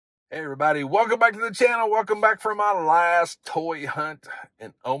Hey everybody, welcome back to the channel. Welcome back from my last toy hunt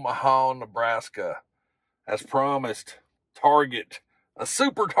in Omaha, Nebraska. As promised, Target, a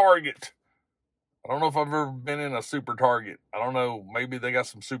super Target. I don't know if I've ever been in a super Target. I don't know, maybe they got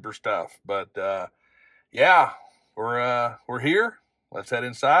some super stuff, but yeah, we're here. Let's head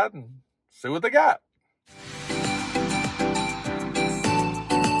inside and see what they got.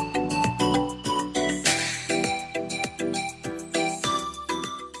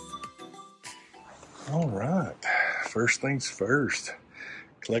 All right, first things first,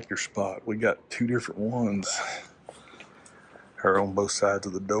 collector spot. We got two different ones. Her on both sides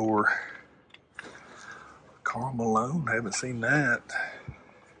of the door. Karl Malone, haven't seen that.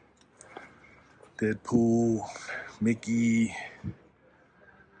 Deadpool, Mickey,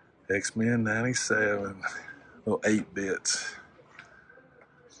 X-Men 97, little 8-bits.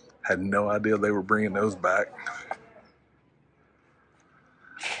 Had no idea they were bringing those back.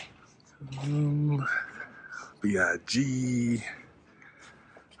 B.I.G.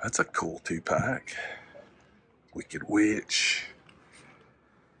 That's a cool 2-pack. Wicked Witch.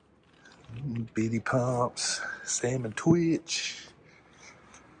 Beady Pops. Sam and Twitch.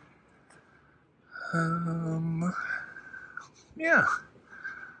 Yeah.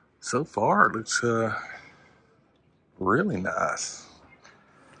 So far it looks really nice.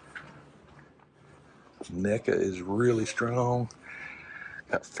 NECA is really strong.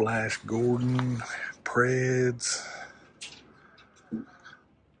 Got Flash Gordon, Preds.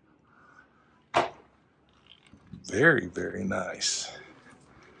 Very, very nice.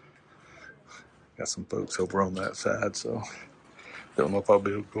 Got some folks over on that side, so don't know if I'll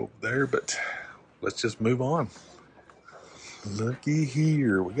be able to go over there, but let's just move on. Looky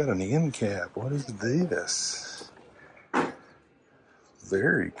here, we got an end cap. What is this?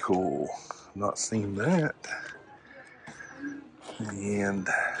 Very cool. Not seen that. And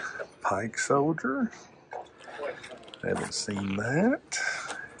Pike Soldier. Haven't seen that.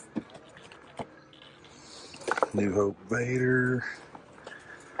 New Hope Vader.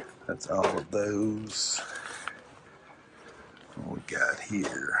 That's all of those. What we got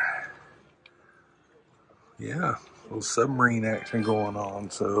here? Yeah, a little submarine action going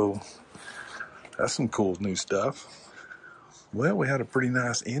on, so that's some cool new stuff. Well, we had a pretty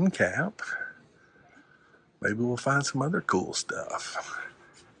nice end cap. Maybe we'll find some other cool stuff.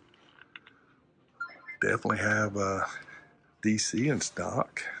 Definitely have DC in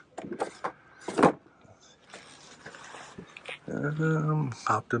stock.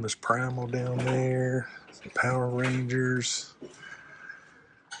 Optimus Primal down there. Some Power Rangers.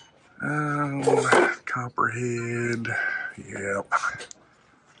 Copperhead. Yep.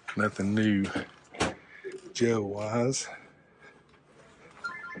 Nothing new Joe-wise.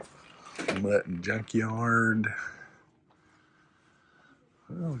 Mutton Junkyard.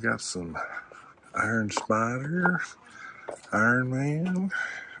 Well, we got some Iron Spider, Iron Man.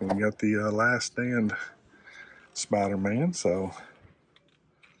 We got the Last Stand Spider-Man, so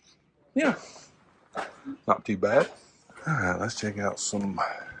yeah, not too bad. All right, let's check out some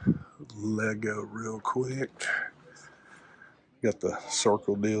Lego real quick. Got the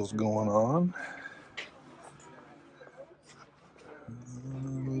circle deals going on.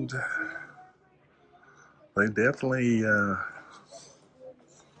 And they definitely,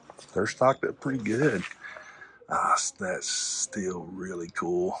 they're stocked up pretty good. That's still really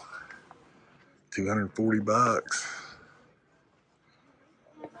cool. 240 bucks.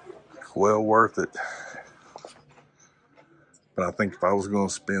 Well worth it. But I think if I was going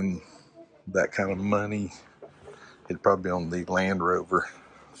to spend that kind of money, it'd probably be on the Land Rover.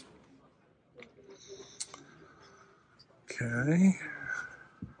 Okay.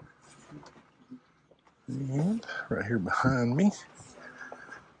 And right here behind me,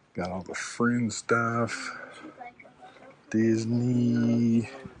 got all the Friends stuff. Disney.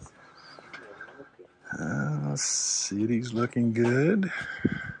 City's looking good.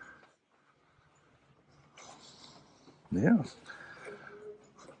 Yeah.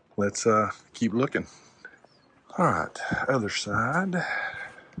 Let's keep looking. All right, other side.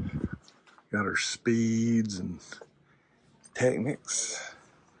 Got our Speeds and Technics.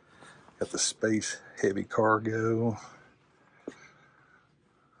 Got the Space Heavy Cargo.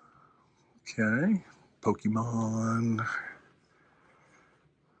 Okay, Pokemon.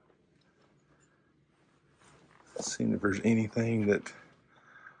 Seeing if there's anything that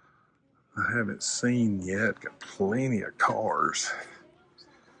I haven't seen yet. Got plenty of cars.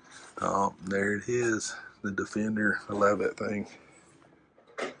 Oh, there it is. The Defender. I love that thing.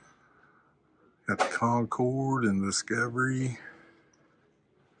 Got the Concorde and the Discovery.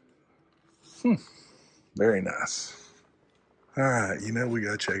 Very nice. Alright, you know we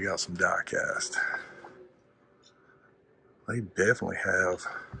gotta check out some die-cast. They definitely have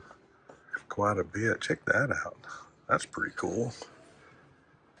quite a bit. Check that out. That's pretty cool.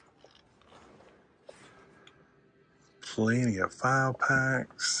 Plenty of file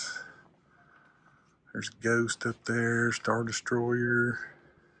packs. There's Ghost up there, Star Destroyer.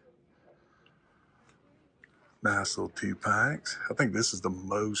 Nice little 2-packs. I think this is the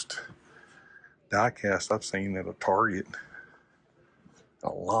most die-cast I've seen at a Target in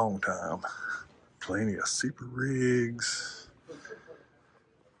a long time. Plenty of Super Rigs.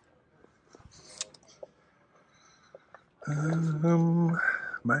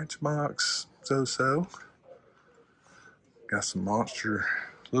 Matchbox, so. Got some monster, a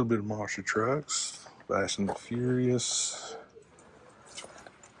little bit of monster trucks. Fast and the Furious.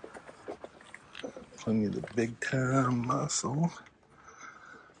 Plenty of the big time muscle.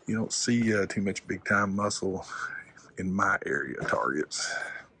 You don't see too much big time muscle in my area Targets.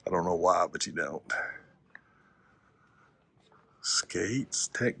 I don't know why, but you don't. Skates,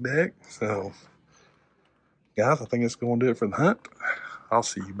 tech deck. So, guys, I think it's going to do it for the hunt. I'll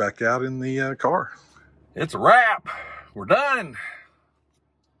see you back out in the car. It's a wrap. We're done.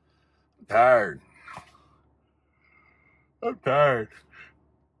 I'm tired.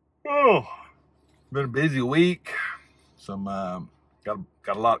 Oh, been a busy week. Some got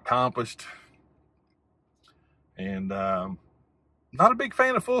a lot accomplished, and not a big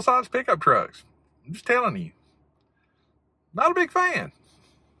fan of full-size pickup trucks. I'm just telling you, not a big fan.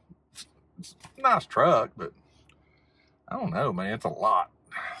 It's a nice truck, but I don't know, man. It's a lot.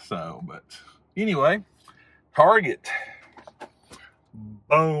 So, but anyway, Target.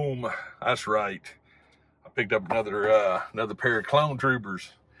 Boom. That's right. I picked up another pair of clone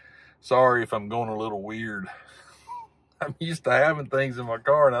troopers. Sorry if I'm going a little weird. I'm used to having things in my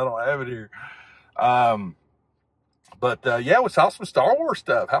car and I don't have it here. Yeah, we saw some Star Wars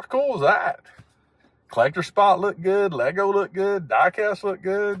stuff. How cool is that? Collector Spot looked good. Lego looked good. Diecast looked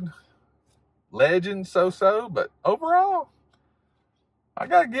good. Legends, so. But overall, I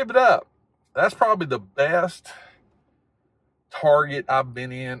got to give it up. That's probably the best Target I've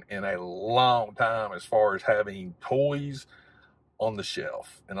been in a long time as far as having toys on the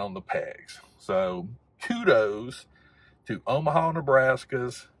shelf and on the pegs. So kudos to Omaha,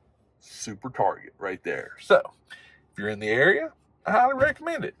 Nebraska's Super Target right there. So if you're in the area, I highly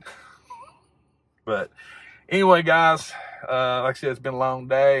recommend it. But anyway, guys, like I said, it's been a long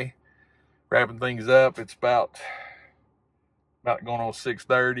day. Wrapping things up. It's about going on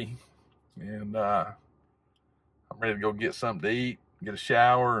 6:30, and I'm ready to go get something to eat, get a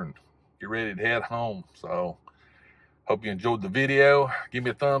shower, and get ready to head home. So hope you enjoyed the video. Give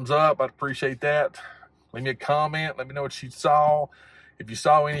me a thumbs up. I'd appreciate that. Leave me a comment. Let me know what you saw. If you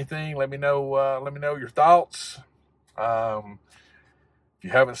saw anything, let me know your thoughts. If you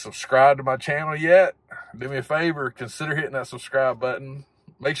haven't subscribed to my channel yet, do me a favor, consider hitting that subscribe button.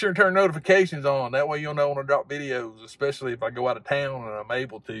 Make sure and turn notifications on. That way you'll know when I drop videos, especially if I go out of town and I'm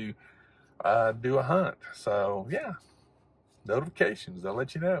able to do a hunt. So, yeah, notifications. They'll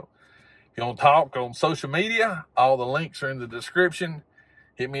let you know. If you want to talk on social media, all the links are in the description.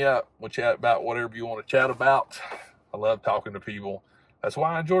 Hit me up. We'll chat about whatever you want to chat about. I love talking to people. That's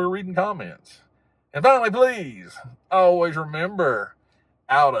why I enjoy reading comments. And finally, please, always remember,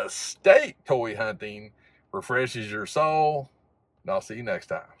 out-of-state toy hunting refreshes your soul. And I'll see you next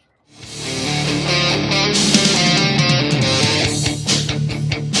time.